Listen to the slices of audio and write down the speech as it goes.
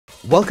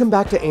Welcome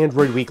back to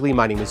Android Weekly.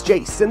 My name is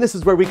Jayce, and this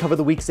is where we cover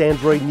the week's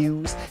Android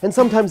news, and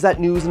sometimes that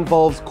news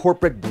involves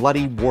corporate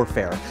bloody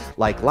warfare,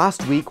 like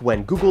last week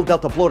when Google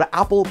dealt a blow to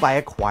Apple by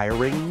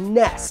acquiring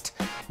Nest.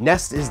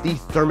 Nest is the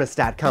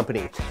thermostat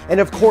company, and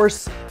of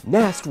course,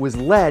 Nest was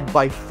led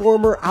by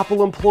former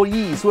Apple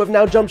employees who have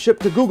now jumped ship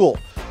to Google,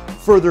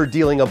 further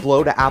dealing a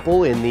blow to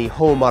Apple in the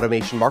home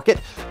automation market.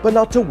 But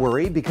not to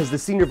worry, because the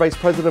Senior Vice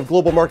President of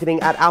Global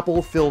Marketing at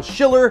Apple, Phil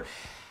Schiller,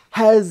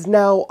 has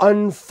now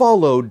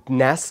unfollowed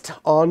Nest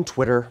on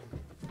Twitter.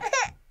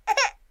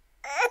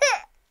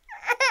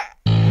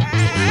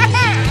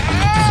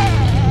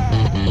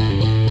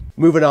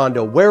 Moving on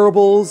to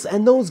wearables,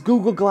 and those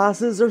Google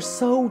glasses are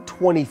so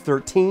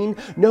 2013.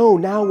 No,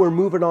 now we're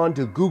moving on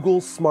to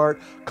Google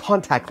Smart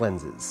contact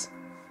lenses.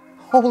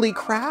 Holy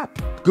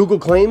crap! Google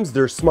claims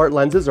their smart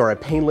lenses are a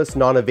painless,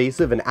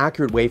 non-invasive, and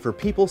accurate way for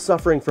people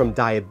suffering from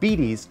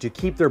diabetes to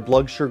keep their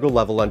blood sugar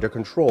level under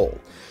control.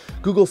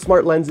 Google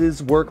Smart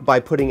lenses work by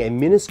putting a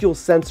minuscule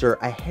sensor,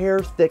 a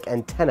hair-thick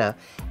antenna,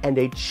 and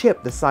a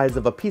chip the size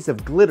of a piece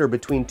of glitter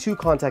between two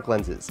contact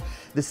lenses.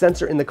 The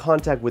sensor in the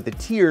contact with the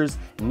tears,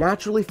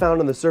 naturally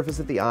found on the surface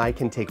of the eye,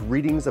 can take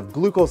readings of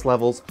glucose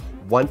levels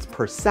once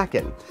per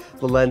second.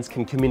 The lens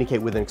can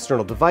communicate with an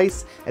external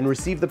device and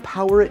receive the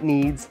power it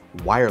needs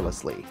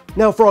wirelessly.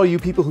 Now, for all you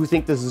people who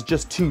think this is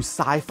just too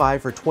sci-fi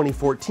for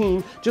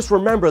 2014, just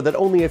remember that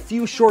only a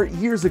few short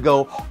years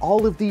ago,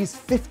 all of these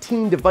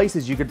 15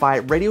 devices you could buy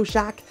at Radio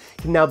Shack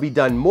can now be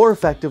done more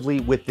effectively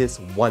with this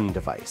one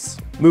device.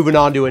 Moving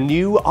on to a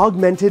new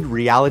augmented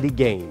reality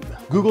game.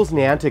 Google's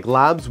Niantic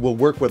Labs will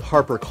work with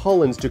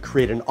HarperCollins to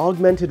create an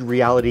augmented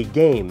reality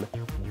game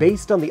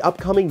based on the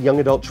upcoming young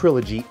adult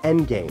trilogy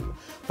Endgame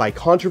by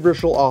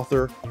controversial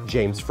author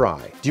James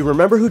Frey. Do you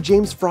remember who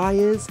James Frey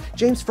is?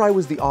 James Frey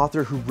was the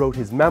author who wrote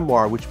his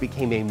memoir, which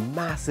became a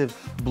massive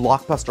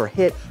blockbuster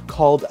hit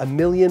called A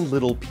Million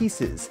Little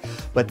Pieces.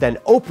 But then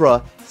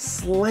Oprah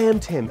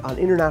slammed him on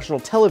international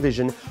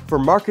television for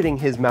marketing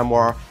his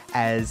memoir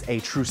as a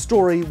true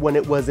story when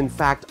it was in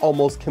fact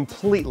almost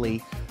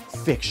completely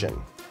fiction.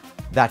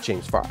 That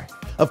James Frey.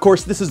 Of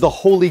course, this is the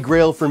holy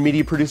grail for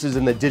media producers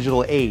in the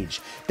digital age.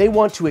 They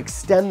want to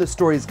extend the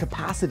story's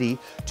capacity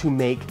to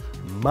make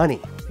money,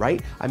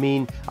 right? I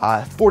mean,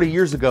 40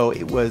 years ago,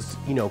 it was,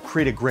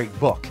 create a great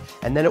book.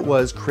 And then it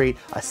was create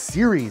a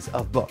series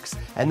of books.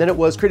 And then it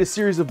was create a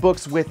series of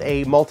books with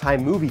a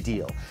multi-movie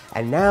deal.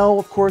 And now,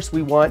 of course,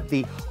 we want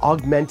the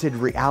augmented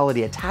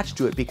reality attached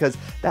to it, because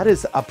that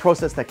is a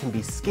process that can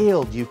be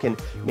scaled. You can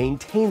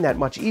maintain that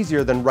much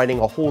easier than writing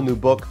a whole new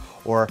book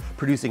or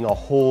producing a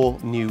whole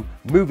new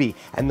movie,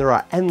 and there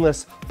are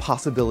endless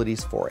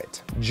possibilities for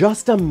it.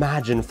 Just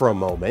imagine for a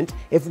moment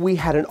if we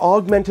had an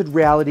augmented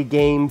reality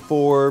game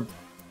for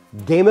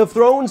Game of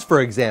Thrones,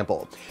 for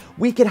example.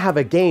 We could have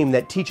a game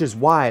that teaches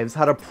wives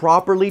how to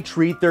properly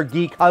treat their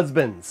geek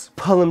husbands.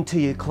 Pull him to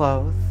you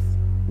close,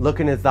 look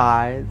in his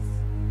eyes,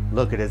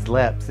 look at his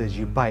lips as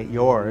you bite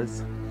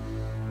yours,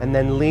 and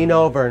then lean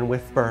over and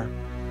whisper,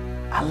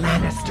 "A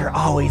Lannister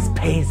always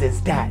pays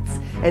his debts,"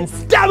 and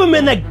stab him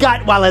in the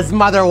gut while his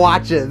mother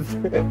watches.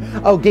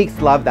 Oh,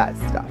 geeks love that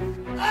stuff.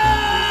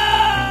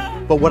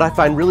 But what I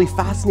find really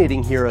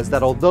fascinating here is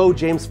that although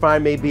James Frey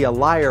may be a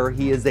liar,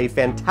 he is a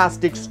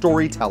fantastic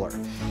storyteller.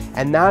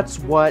 And that's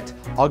what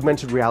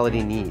augmented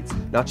reality needs.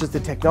 Not just the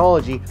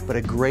technology, but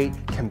a great,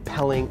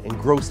 compelling,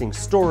 engrossing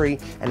story.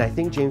 And I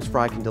think James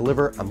Frey can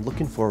deliver. I'm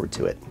looking forward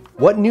to it.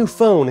 What new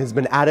phone has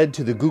been added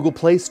to the Google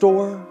Play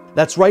Store?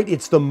 That's right,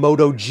 it's the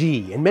Moto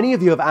G. And many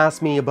of you have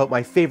asked me about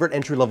my favorite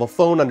entry-level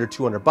phone under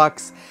 200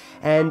 bucks.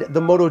 And the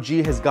Moto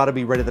G has got to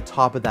be right at the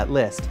top of that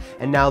list.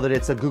 And now that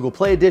it's a Google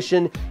Play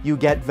edition, you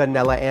get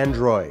vanilla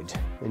Android.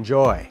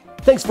 Enjoy.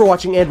 Thanks for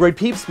watching Android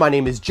Peeps. My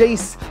name is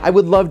Jayce. I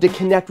would love to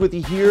connect with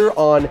you here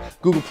on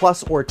Google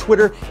Plus or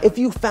Twitter. If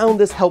you found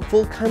this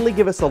helpful, kindly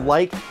give us a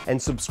like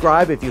and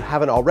subscribe if you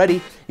haven't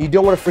already. You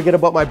don't want to forget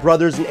about my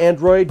brothers in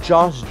Android,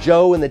 Josh,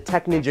 Joe, and the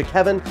Tech Ninja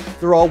Kevin.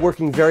 They're all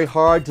working very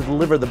hard to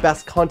deliver the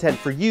best content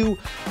for you.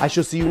 I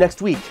shall see you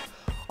next week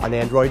on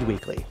Android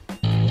Weekly.